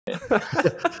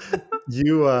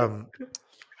You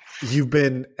you've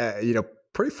been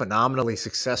pretty phenomenally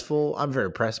successful. I'm very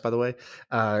impressed, by the way.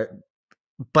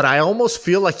 But I almost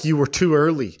feel like you were too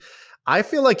early. I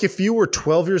feel like if you were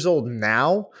 12 years old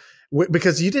now,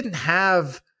 because you didn't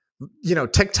have,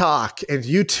 TikTok and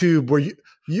YouTube, where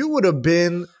you would have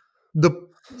been the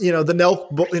the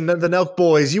Nelk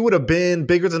boys. You would have been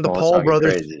bigger than the Almost Paul sounding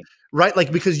brothers, crazy. right?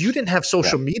 Like, because you didn't have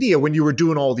social media when you were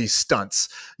doing all these stunts.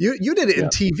 You did it in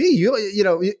TV.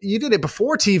 You did it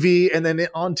before TV and then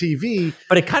on TV.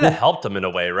 But it kind of helped them in a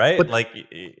way, right? But, like,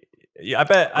 I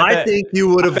bet. I think you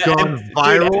would have gone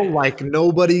viral like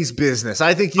nobody's business.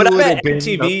 I think you would have been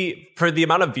MTV for the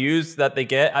amount of views that they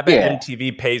get. I bet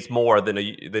MTV pays more than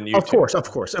YouTube.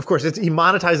 Of course. It's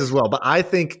monetized as well. But I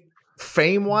think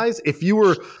fame wise, if you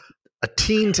were a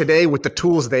teen today with the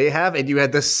tools they have, and you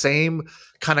had the same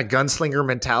kind of gunslinger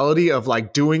mentality of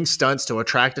like doing stunts to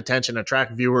attract attention,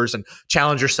 attract viewers, and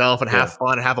challenge yourself and have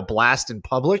fun and have a blast in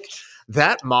public,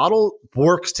 that model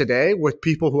works today with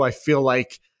people who I feel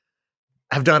like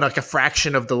have done like a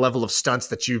fraction of the level of stunts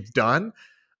that you've done.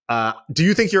 Do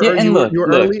you think you're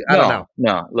early? I don't know.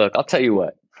 No, look, I'll tell you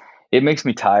what. It makes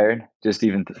me tired just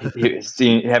even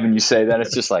having you say that.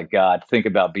 It's just like, God, think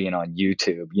about being on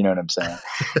YouTube. You know what I'm saying?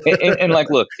 and like,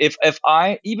 look, if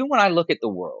I, even when I look at the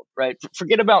world, right,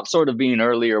 forget about sort of being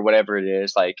early or whatever it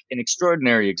is, like an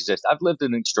extraordinary exists. I've lived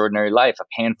an extraordinary life, a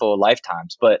handful of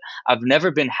lifetimes, but I've never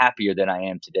been happier than I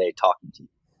am today talking to you.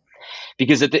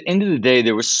 Because at the end of the day,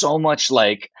 there was so much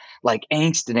like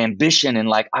angst and ambition and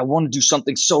like, I want to do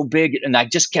something so big. And I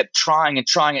just kept trying and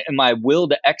trying it. And my will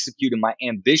to execute and my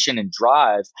ambition and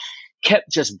drive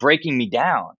kept just breaking me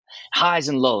down. Highs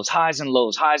and lows, highs and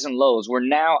lows, highs and lows, where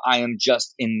now I am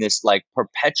just in this like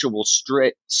perpetual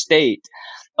state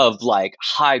of like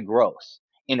high growth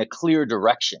in a clear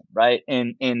direction. Right.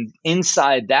 And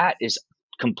inside that is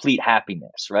complete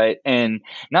happiness, right? And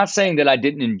not saying that I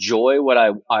didn't enjoy what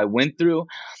I went through,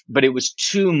 but it was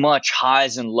too much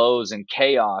highs and lows and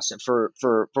chaos, and for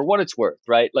what it's worth,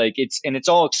 right? Like it's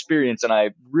all experience, and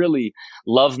I really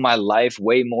love my life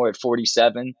way more at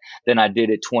 47 than I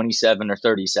did at 27 or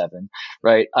 37,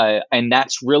 right? And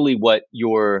that's really what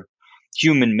your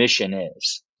human mission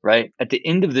is. Right. At the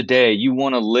end of the day, you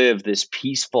want to live this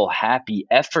peaceful, happy,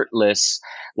 effortless,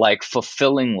 like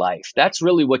fulfilling life. That's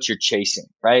really what you're chasing.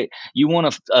 Right. You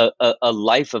want a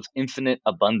life of infinite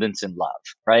abundance and love.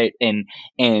 Right. And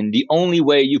the only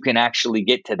way you can actually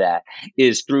get to that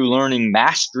is through learning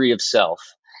mastery of self.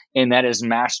 And that is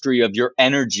mastery of your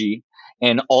energy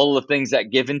and all the things that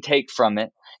give and take from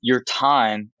it, your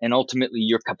time, and ultimately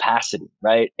your capacity,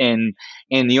 right? And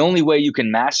the only way you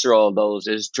can master all of those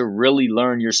is to really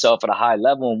learn yourself at a high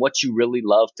level and what you really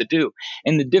love to do.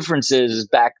 And the difference is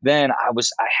back then I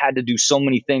had to do so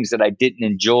many things that I didn't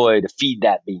enjoy to feed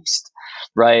that beast,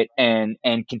 right? And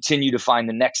continue to find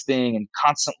the next thing, and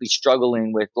constantly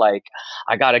struggling with like,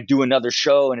 I got to do another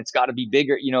show and it's got to be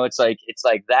bigger. It's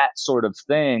like that sort of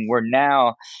thing, where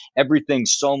now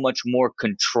everything's so much more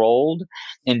controlled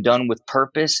and done with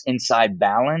purpose, inside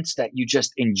balance, that you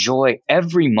just enjoy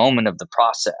every moment of the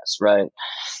process, right?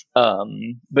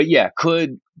 But yeah,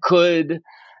 could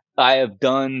I have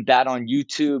done that on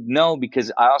YouTube? No,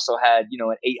 because I also had,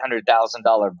 an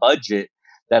 $800,000 budget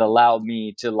that allowed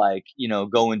me to like,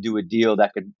 go and do a deal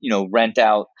that could, rent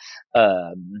out,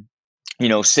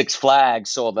 Six Flags,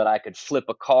 so that I could flip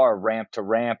a car ramp to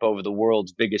ramp over the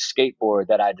world's biggest skateboard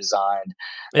that I designed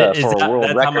for a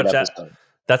world record episode.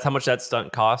 That's how much that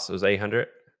stunt cost? It was 800.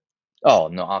 Oh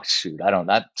no! Oh, shoot, I don't.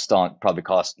 That stunt probably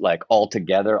cost like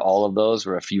altogether, all of those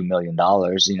were a few $1 million.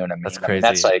 You know what I mean? That's crazy.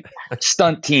 That's like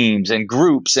stunt teams and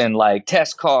groups and like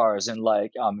test cars and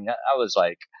like. I mean, I was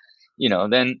like,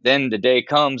 then the day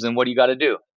comes, and what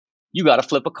do? You got to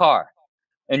flip a car.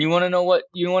 And you want to know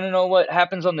what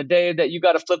happens on the day that you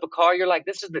got to flip a car? You're like,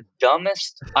 this is the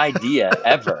dumbest idea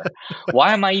ever.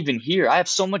 Why am I even here? I have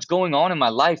so much going on in my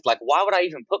life. Like, why would I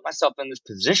even put myself in this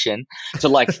position to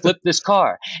like flip this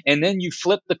car? And then you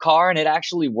flip the car and it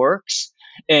actually works.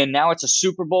 And now it's a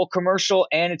Super Bowl commercial,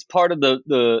 and it's part of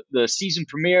the season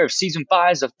premiere of season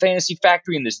 5 of Fantasy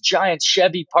Factory and this giant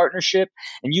Chevy partnership.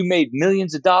 And you made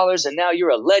millions of dollars, and now you're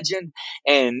a legend,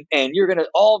 and you're gonna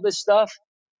all this stuff.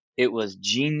 It was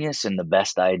genius and the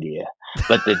best idea.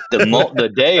 But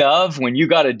the day of, when you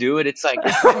got to do it, it's like,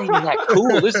 it's not even that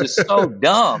cool. This is so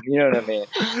dumb. You know what I mean?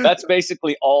 That's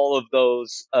basically all of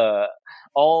those,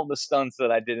 all the stunts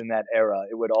that I did in that era.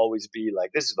 It would always be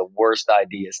like, this is the worst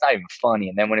idea. It's not even funny.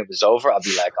 And then when it was over, I'd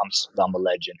be like, I'm a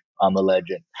legend. I'm a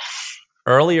legend.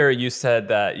 Earlier, you said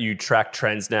that you track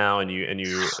trends now, and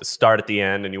you start at the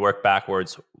end and you work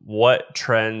backwards. what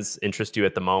trends interest you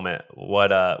at the moment?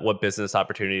 What business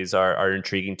opportunities are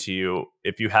intriguing to you?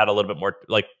 If you had a little bit more,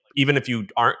 like, even if you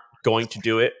aren't going to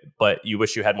do it, but you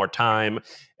wish you had more time,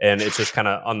 and it's just kind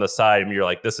of on the side, and you're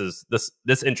like, this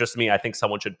interests me. I think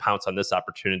someone should pounce on this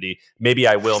opportunity. Maybe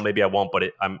I will, maybe I won't, but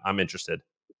I'm interested.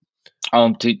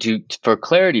 For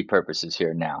clarity purposes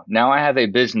here now I have a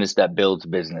business that builds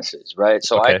businesses, right?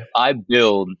 So Okay. I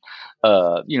build,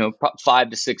 5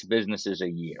 to 6 businesses a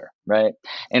year, right?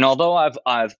 And although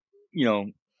you know,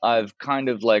 I've kind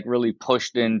of like really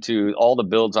pushed into all the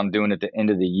builds I'm doing at the end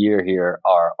of the year here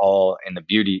are all in the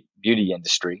beauty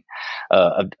industry,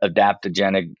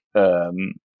 adaptogenic,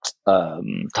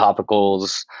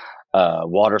 topicals,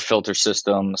 water filter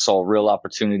system. Saw real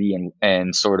opportunity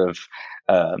and sort of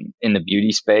in the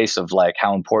beauty space of like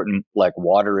how important like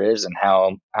water is and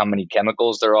how many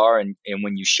chemicals there are and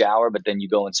when you shower, but then you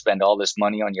go and spend all this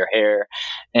money on your hair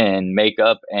and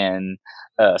makeup and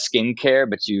skincare,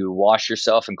 but you wash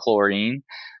yourself in chlorine.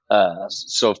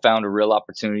 So found a real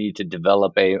opportunity to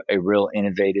develop a real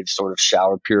innovative sort of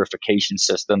shower purification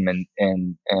system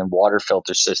and water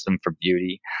filter system for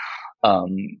beauty.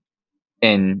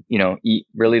 And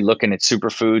really looking at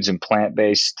superfoods and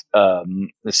plant-based, the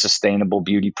sustainable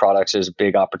beauty products is a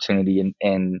big opportunity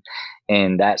in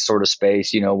that sort of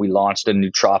space. We launched a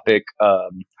nootropic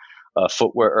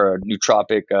footwear, or a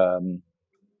nootropic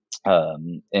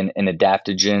an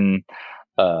adaptogen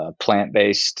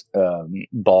plant-based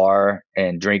bar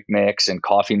and drink mix and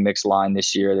coffee mix line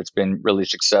this year that's been really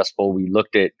successful. We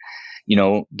looked at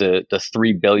the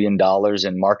 $3 billion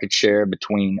in market share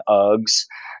between Uggs,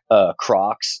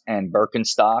 Crocs, and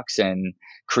Birkenstocks, and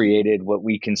created what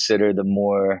we consider the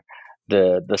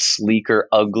sleeker,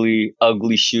 ugly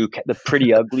shoe, the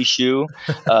pretty ugly shoe,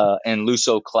 and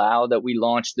Luso Cloud that we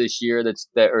launched this year.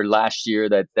 Or last year,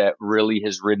 that really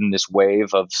has ridden this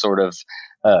wave of sort of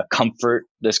comfort,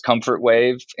 this comfort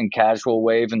wave and casual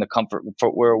wave in the comfort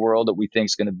footwear world that we think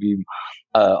is going to be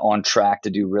on track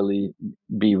to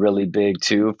be really big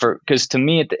too. Because to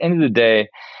me, at the end of the day,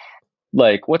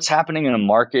 like what's happening in a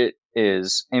market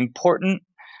is important,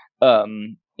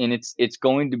 and it's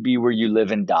going to be where you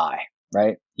live and die.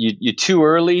 Right. You too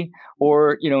early,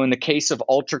 or, in the case of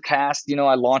Ultracast,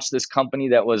 I launched this company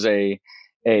that was a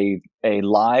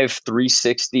live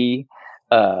 360,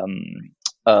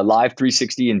 live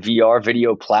 360 and VR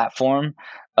video platform,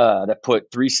 that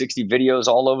put 360 videos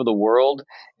all over the world,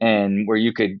 and where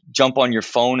you could jump on your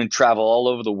phone and travel all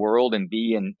over the world and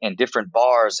be in different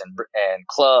bars and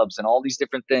clubs and all these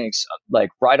different things, like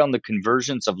right on the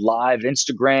convergence of live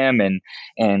Instagram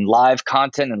and live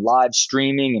content and live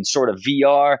streaming and sort of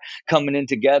VR coming in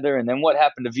together. And then what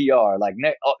happened to VR? Like,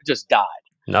 just died.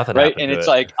 Nothing Right. happened And to it's it.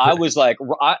 like, I was like,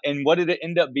 and what did it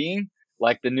end up being?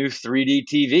 Like the new 3D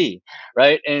TV,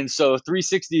 right? And so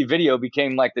 360 video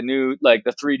became like the new, like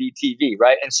the 3D TV,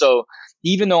 right? And so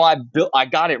even though I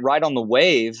got it right on the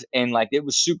wave, and like it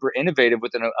was super innovative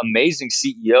with an amazing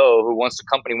CEO who, once the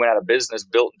company went out of business,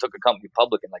 built and took a company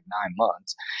public in like 9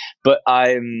 months. But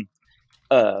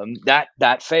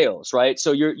that fails, right?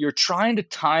 So you're trying to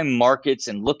time markets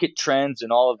and look at trends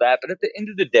and all of that, but at the end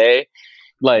of the day,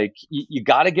 like you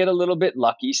got to get a little bit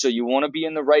lucky. So you want to be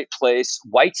in the right place,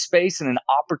 white space, and an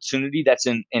opportunity that's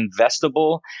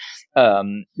investable.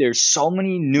 There's so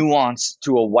many nuance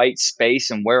to a white space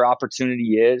and where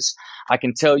opportunity is. I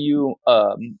can tell you,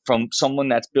 from someone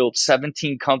that's built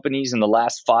 17 companies in the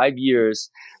last 5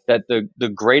 years, that the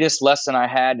greatest lesson I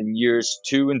had in years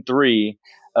 2 and 3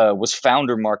 was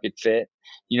founder market fit.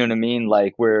 You know what I mean?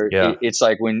 Like where it's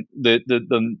like when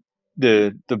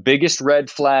the biggest red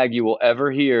flag you will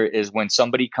ever hear is when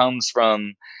somebody comes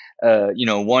from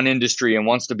one industry and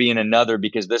wants to be in another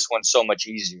because this one's so much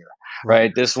easier,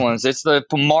 right? It's the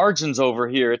margins over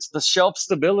here, it's the shelf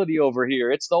stability over here,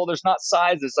 there's not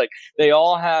size. It's like they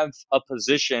all have a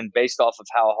position based off of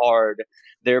how hard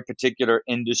their particular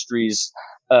industry's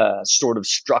sort of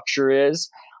structure is,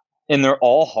 and they're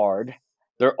all hard.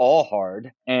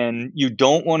 And you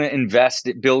don't want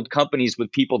to build companies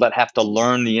with people that have to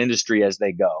learn the industry as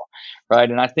they go. Right.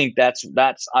 And I think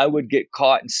I would get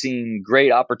caught in seeing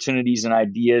great opportunities and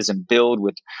ideas and build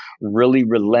with really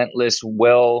relentless,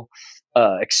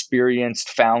 experienced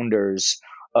founders,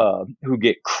 who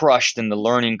get crushed in the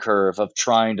learning curve of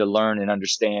trying to learn and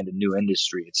understand a new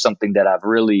industry. It's something that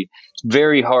it's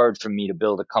very hard for me to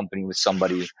build a company with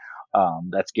somebody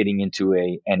that's getting into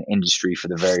an industry for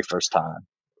the very first time.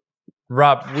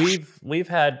 Rob, we've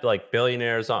had like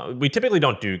billionaires on. We typically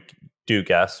don't do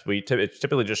guests. It's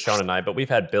typically just Sean and I, but we've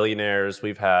had billionaires.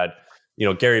 We've had,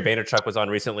 Gary Vaynerchuk was on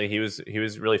recently. He was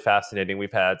really fascinating.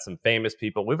 We've had some famous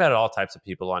people. We've had all types of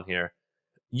people on here.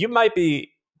 You might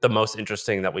be the most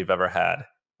interesting that we've ever had.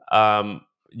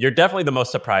 You're definitely the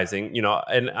most surprising,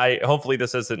 and hopefully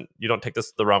this isn't, you don't take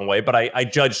this the wrong way, but I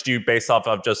judged you based off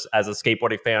of just as a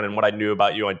skateboarding fan and what I knew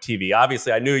about you on TV.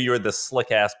 Obviously, I knew you were this slick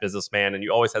ass businessman and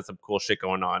you always had some cool shit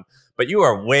going on, but you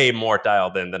are way more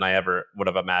dialed in than I ever would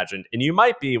have imagined. And you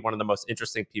might be one of the most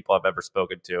interesting people I've ever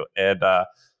spoken to. And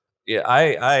yeah,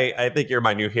 I think you're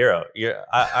my new hero.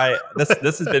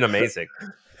 This has been amazing.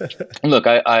 Look,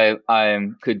 I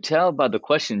could tell by the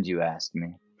questions you asked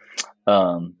me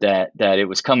that it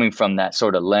was coming from that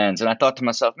sort of lens, and I thought to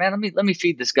myself, man, let me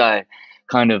feed this guy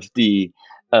kind of the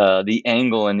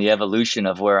angle and the evolution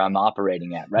of where I'm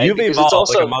operating at, right? You've evolved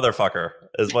also, like a motherfucker,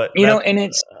 is what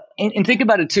and think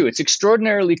about it too. It's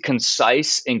extraordinarily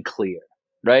concise and clear,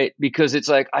 right? Because it's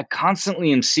like I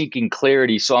constantly am seeking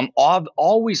clarity, so I'm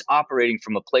always operating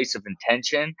from a place of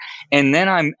intention, and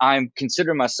then I'm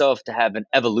consider myself to have an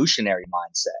evolutionary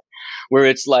mindset, where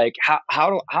it's like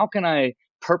how can I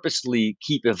purposely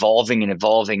keep evolving and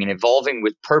evolving and evolving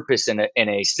with purpose in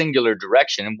a singular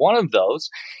direction. And one of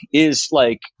those is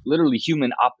like literally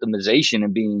human optimization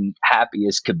and being happy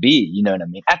as could be, you know what I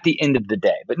mean, at the end of the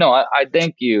day. But no, I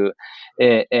thank you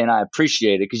and I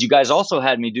appreciate it, because you guys also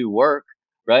had me do work,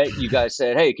 right? You guys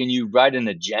said, hey, can you write an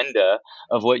agenda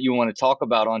of what you want to talk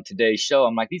about on today's show?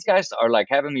 I'm like, these guys are like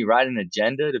having me write an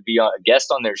agenda to be a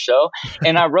guest on their show.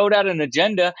 And I wrote out an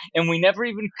agenda and we never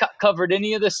even covered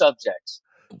any of the subjects.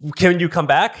 Can you come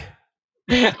back?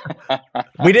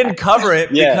 We didn't cover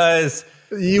it because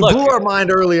you blew our mind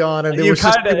early on, and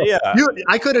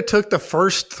I could have took the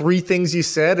first 3 things you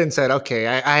said and said, okay,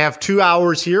 I have 2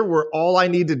 hours here where all I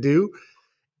need to do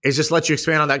is just let you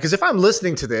expand on that. Because if I'm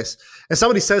listening to this and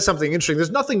somebody says something interesting, there's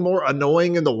nothing more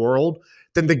annoying in the world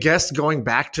than the guest going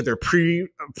back to their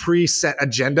preset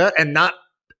agenda and not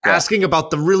asking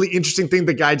about the really interesting thing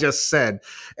the guy just said.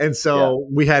 And so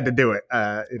we had to do it.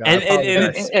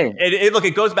 Look,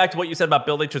 it goes back to what you said about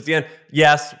building towards the end.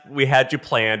 Yes, we had you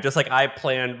planned, just like I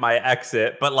planned my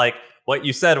exit. But like what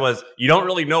you said was, you don't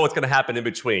really know what's going to happen in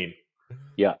between.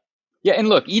 Yeah. Yeah. And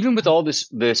look, even with all this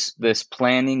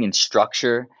planning and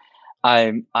structure,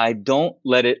 I'm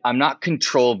not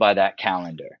controlled by that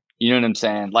calendar. You know what I'm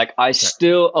saying? Like I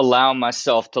still allow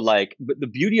myself to but the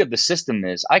beauty of the system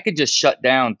is I could just shut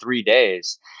down 3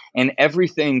 days and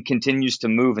everything continues to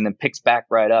move and then picks back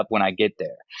right up when I get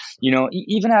there.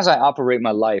 Even as I operate my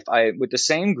life, with the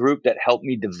same group that helped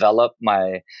me develop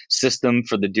my system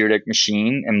for the Deer Deck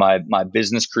machine and my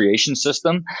business creation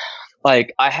system,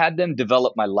 like I had them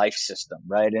develop my life system,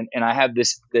 right? And I have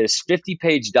this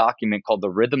 50-page document called The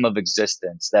Rhythm of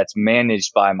Existence that's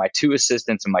managed by my 2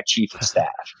 assistants and my chief of staff.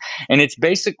 And it's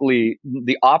basically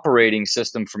the operating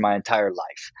system for my entire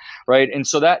life, right? And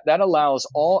so that allows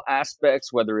all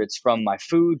aspects, whether it's from my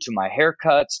food to my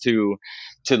haircuts to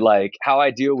like how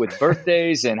I deal with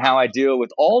birthdays and how I deal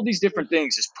with all these different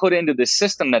things, is put into this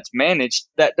system that's managed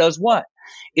that does what?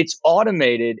 It's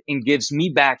automated and gives me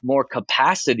back more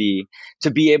capacity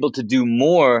to be able to do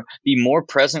more, be more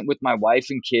present with my wife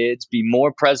and kids, be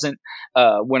more present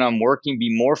when I'm working,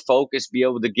 be more focused, be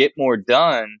able to get more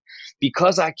done,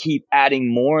 because I keep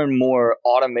adding more and more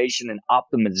automation and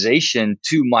optimization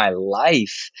to my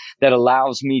life that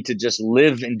allows me to just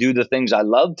live and do the things I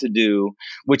love to do,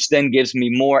 which then gives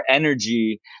me more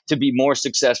energy to be more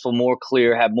successful, more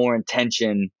clear, have more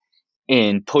intention,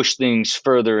 and push things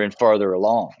further and farther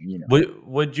along.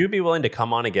 Would you be willing to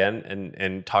come on again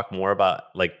and talk more about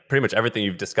like pretty much everything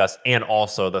you've discussed and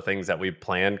also the things that we've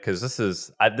planned? Because this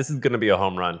is going to be a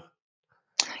home run.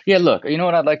 Yeah, look, you know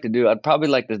what I'd like to do? I'd probably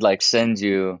like to send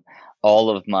you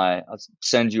all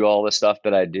the stuff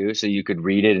that I do so you could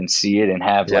read it and see it and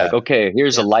have okay,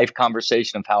 here's a life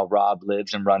conversation of how Rob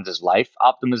lives and runs his life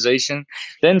optimization.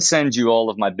 Then send you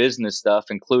all of my business stuff,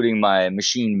 including my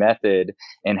machine method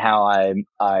and how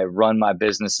I run my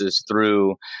businesses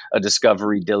through a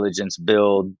discovery, diligence,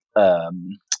 build,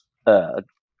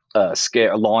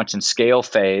 scale, launch and scale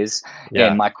phase,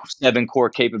 and my 7 core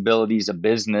capabilities of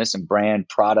business and brand,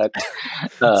 product,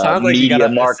 sounds media,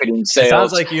 like marketing, sales. It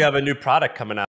sounds like you have a new product coming out.